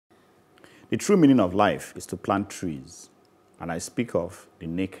The true meaning of life is to plant trees, and I speak of the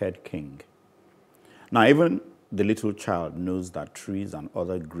naked king. Now, even the little child knows that trees and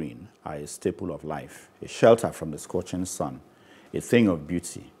other green are a staple of life, a shelter from the scorching sun, a thing of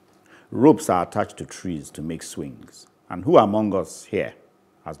beauty. Ropes are attached to trees to make swings. And who among us here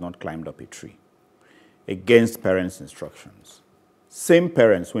has not climbed up a tree? Against parents' instructions. Same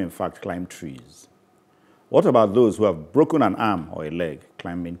parents who in fact climb trees. What about those who have broken an arm or a leg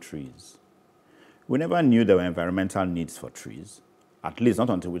climbing trees? We never knew there were environmental needs for trees, at least not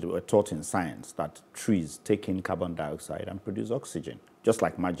until we were taught in science that trees take in carbon dioxide and produce oxygen, just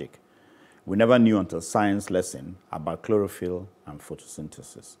like magic. We never knew until science lesson about chlorophyll and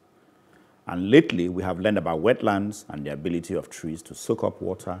photosynthesis. And lately, we have learned about wetlands and the ability of trees to soak up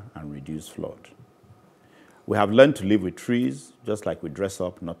water and reduce flood. We have learned to live with trees, just like we dress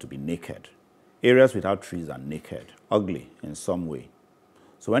up not to be naked. Areas without trees are naked, ugly in some way.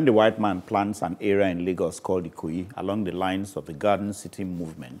 So when the white man plants an area in Lagos called Ikoyi along the lines of the Garden City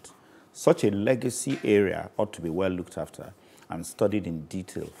movement, such a legacy area ought to be well looked after and studied in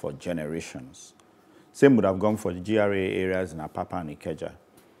detail for generations. Same would have gone for the GRA areas in Apapa and Ikeja.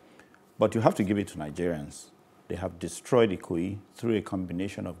 But you have to give it to Nigerians. They have destroyed Ikoyi through a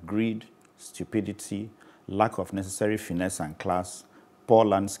combination of greed, stupidity, lack of necessary finesse and class, poor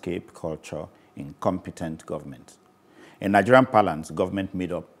landscape culture, incompetent government. In Nigerian parlance, government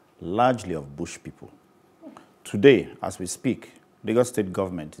made up largely of bush people. Today, as we speak, Lagos state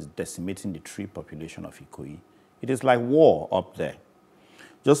government is decimating the tree population of Ikoyi. It is like war up there.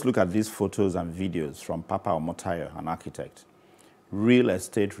 Just look at these photos and videos from Papa Omotayo, an architect. Real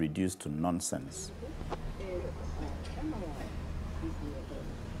estate reduced to nonsense.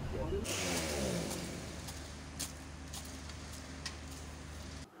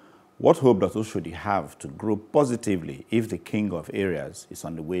 What hope does Oshodi have to grow positively if the king of areas is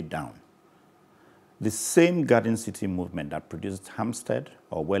on the way down? The same Garden City movement that produced Hampstead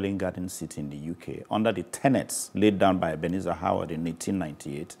or Welling Garden City in the UK under the tenets laid down by Ebenezer Howard in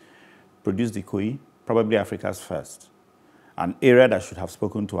 1898 produced Ikoyi, probably Africa's first, an area that should have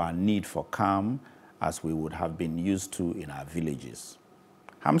spoken to our need for calm as we would have been used to in our villages.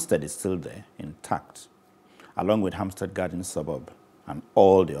 Hampstead is still there, intact, along with Hampstead Garden suburb and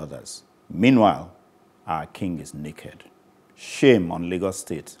all the others. Meanwhile, our king is naked. Shame on Lagos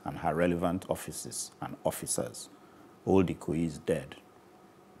State and her relevant offices and officers. Old Ikoyi is dead.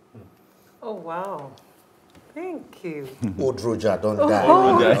 Oh, wow. Thank you. Old Roger, don't die.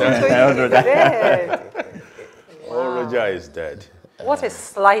 Old Roger is dead. Old Roger is dead. What a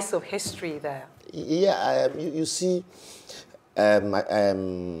slice of history there. Yeah, you see, my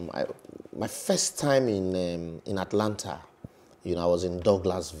first time in Atlanta, I was in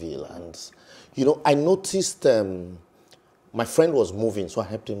Douglasville, and, I noticed my friend was moving, so I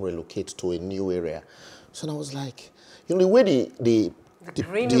helped him relocate to a new area. So I was like, the way the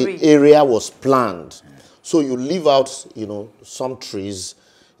area was planned, so you leave out, some trees.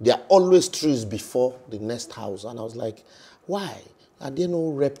 There are always trees before the next house, and I was like, why? Are there no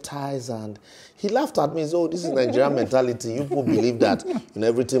reptiles? And he laughed at me and said, oh, this is Nigerian mentality. You people believe that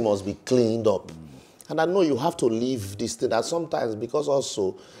everything must be cleaned up. And I know you have to leave this thing. And sometimes, because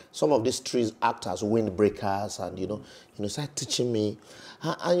also some of these trees act as windbreakers, and started teaching me.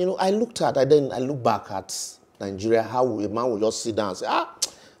 And I looked back at Nigeria, how a man will just sit down and say,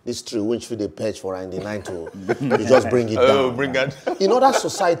 this tree, which they perch for in the night, you just bring it down. Oh, bring it. In other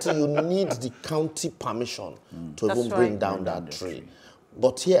society, you need the county permission to even bring down that tree.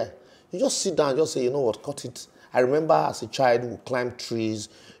 But here, you just sit down and just say, you know what, cut it. I remember as a child who climbed trees,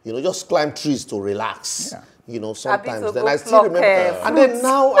 just climb trees to relax. Yeah. Sometimes. Then I still remember. And then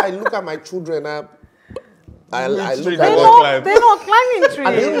now I look at my children, I look at them. They're not climbing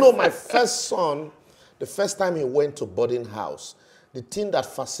trees. And my first son, the first time he went to boarding house, the thing that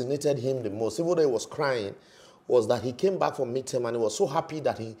fascinated him the most, even though he was crying, was that he came back from midterm and he was so happy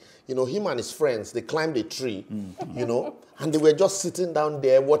that him and his friends, they climbed a tree, and they were just sitting down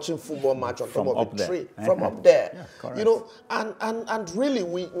there watching football match on top of the tree, from up there, and really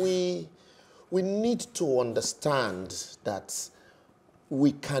we need to understand that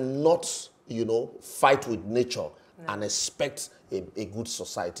we cannot, fight with nature and expect a good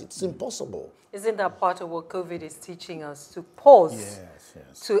society. It's impossible. Isn't that part of what COVID is teaching us? To pause,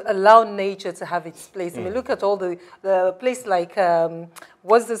 to allow nature to have its place. I mean, look at all the place like,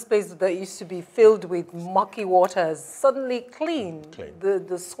 what's this place that used to be filled with mucky waters, suddenly clean.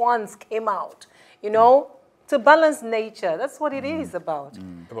 The swans came out, to balance nature. That's what it is about.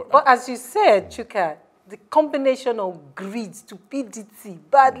 But as you said, Chuka, the combination of greed, stupidity,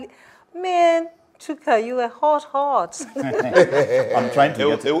 badly, man, Chuka, you were hot. I'm trying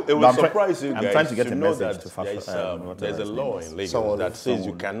to get... It will surprise you guys. I'm trying to get a message to there's a law in Lagos that says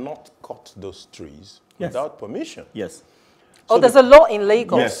you cannot cut those trees without permission. Yes. Oh, there's a law in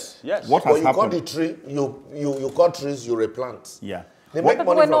Lagos? Yes. What has happened? You cut the tree, you cut trees, you replant. Yeah. They make money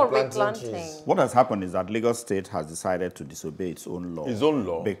we're from not planting replanting. trees. What has happened is that Lagos State has decided to disobey its own law. Its own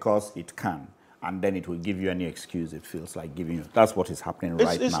law. Because it can. And then it will give you any excuse it feels like giving you. That's what is happening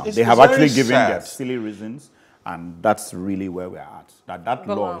right now. They have actually given their silly reasons, and that's really where we're at. That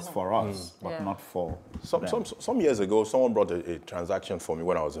law is for us, but not for them. Some years ago, someone brought a transaction for me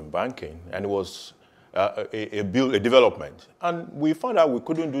when I was in banking, and it was a development. And we found out we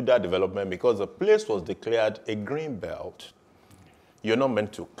couldn't do that development because the place was declared a green belt. You're not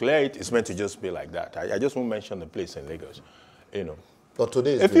meant to clear it. It's meant to just be like that. I just won't mention the place in Lagos, you know. But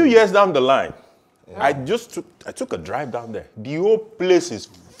today a few years down the line, I took a drive down there. The whole place is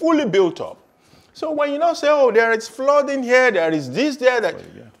fully built up. So when you now say, oh, there is flooding here, there is this, there, that,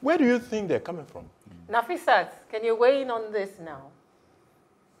 where do you think they're coming from? Nafisat, can you weigh in on this now?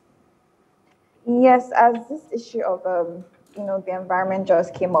 Yes, as this issue of the environment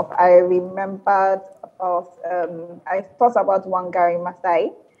just came up, I remembered about I thought about Wangari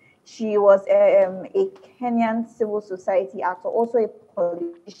Maathai. She was a Kenyan civil society actor, also a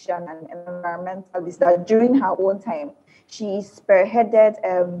politician and environmentalist. That during her own time, she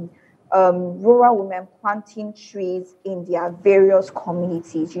spearheaded rural women planting trees in their various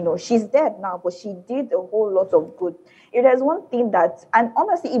communities. You know, she's dead now, but she did a whole lot of good. It is one thing that, and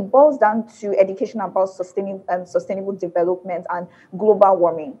honestly, it boils down to education about sustainable development and global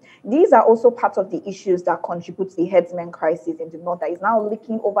warming. These are also part of the issues that contribute to the herdsmen crisis in the north that is now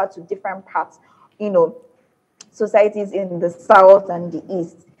leaking over to different parts, societies in the south and the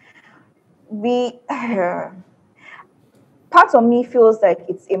east. Part of me feels like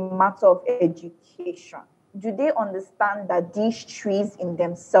it's a matter of education. Do they understand that these trees in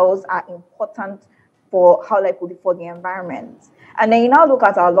themselves are important for for the environment? And then you now look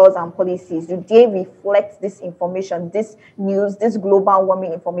at our laws and policies. Do they reflect this information, this news, this global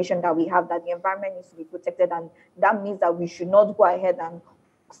warming information that we have, that the environment needs to be protected, and that means that we should not go ahead and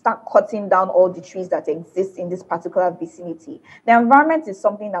start cutting down all the trees that exist in this particular vicinity. The environment is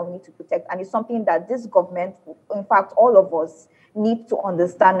something that we need to protect, and it's something that this government, in fact, all of us need to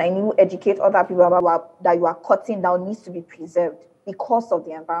understand and need to educate other people about, that you are cutting down needs to be preserved because of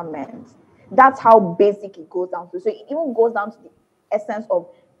the environment. That's how basic it goes down to. So it even goes down to the essence of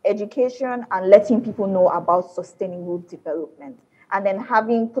education and letting people know about sustainable development. And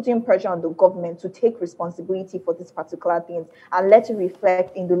then putting pressure on the government to take responsibility for these particular things and let it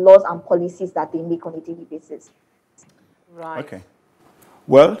reflect in the laws and policies that they make on a daily basis. Right. Okay.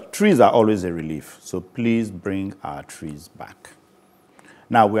 Well, trees are always a relief, so please bring our trees back.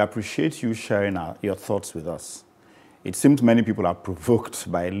 Now, we appreciate you sharing your thoughts with us. It seems many people are provoked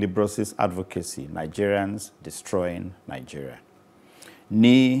by Librosis advocacy, Nigerians destroying Nigeria.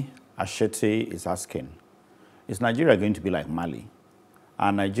 Ni Ashete is asking, is Nigeria going to be like Mali?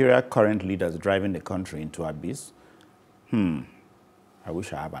 Are Nigeria current leaders driving the country into abyss? I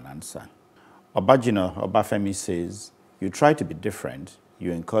wish I have an answer. Obajino Obafemi says, you try to be different,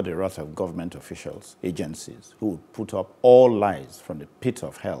 you incur the wrath of government officials, agencies, who would put up all lies from the pit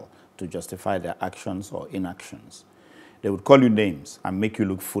of hell to justify their actions or inactions. They would call you names and make you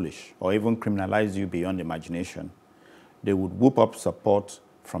look foolish, or even criminalize you beyond imagination. They would whoop up support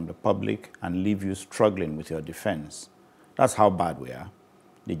from the public and leave you struggling with your defense. That's how bad we are.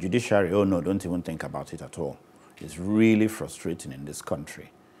 The judiciary, oh no, don't even think about it at all. It's really frustrating in this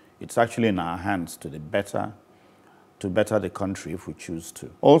country. It's actually in our hands to better the country if we choose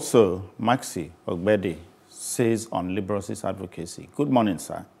to. Also, Maxi Ogbede says on Librosis advocacy, good morning,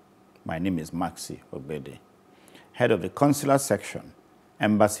 sir. My name is Maxi Ogbede, head of the Consular Section,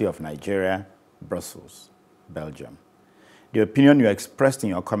 Embassy of Nigeria, Brussels, Belgium. The opinion you expressed in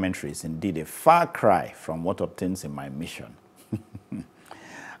your commentary is indeed a far cry from what obtains in my mission.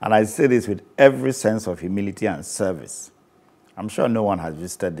 And I say this with every sense of humility and service. I'm sure no one has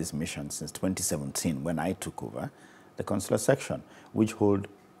visited this mission since 2017 when I took over the Consular Section, which hold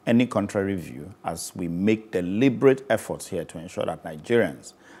any contrary view as we make deliberate efforts here to ensure that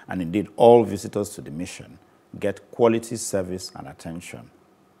Nigerians, and indeed all visitors to the mission, get quality service and attention.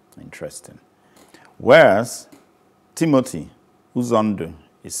 Interesting. Whereas Timothy Uzondo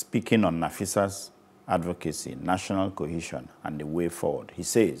is speaking on Nafisa's advocacy, national cohesion, and the way forward. He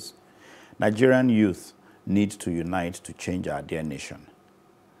says, Nigerian youth need to unite to change our dear nation.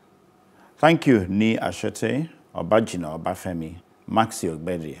 Thank you, Ni Ashete, Obajino Obafemi, Maxi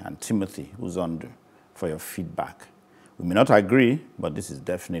Ogbede, and Timothy Uzondo for your feedback. We may not agree, but this is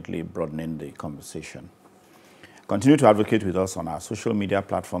definitely broadening the conversation. Continue to advocate with us on our social media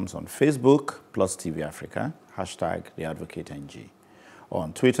platforms on Facebook, Plus TV Africa, hashtag TheAdvocateNG, or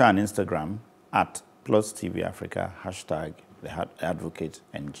on Twitter and Instagram at Plus TV Africa, hashtag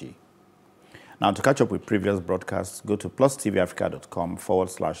TheAdvocateNG. Now, to catch up with previous broadcasts, go to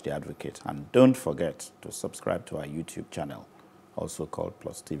plustvafrica.com/theadvocate, and don't forget to subscribe to our YouTube channel, also called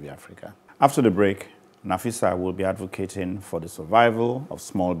Plus TV Africa. After the break, Nafisa will be advocating for the survival of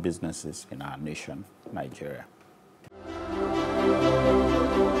small businesses in our nation, Nigeria.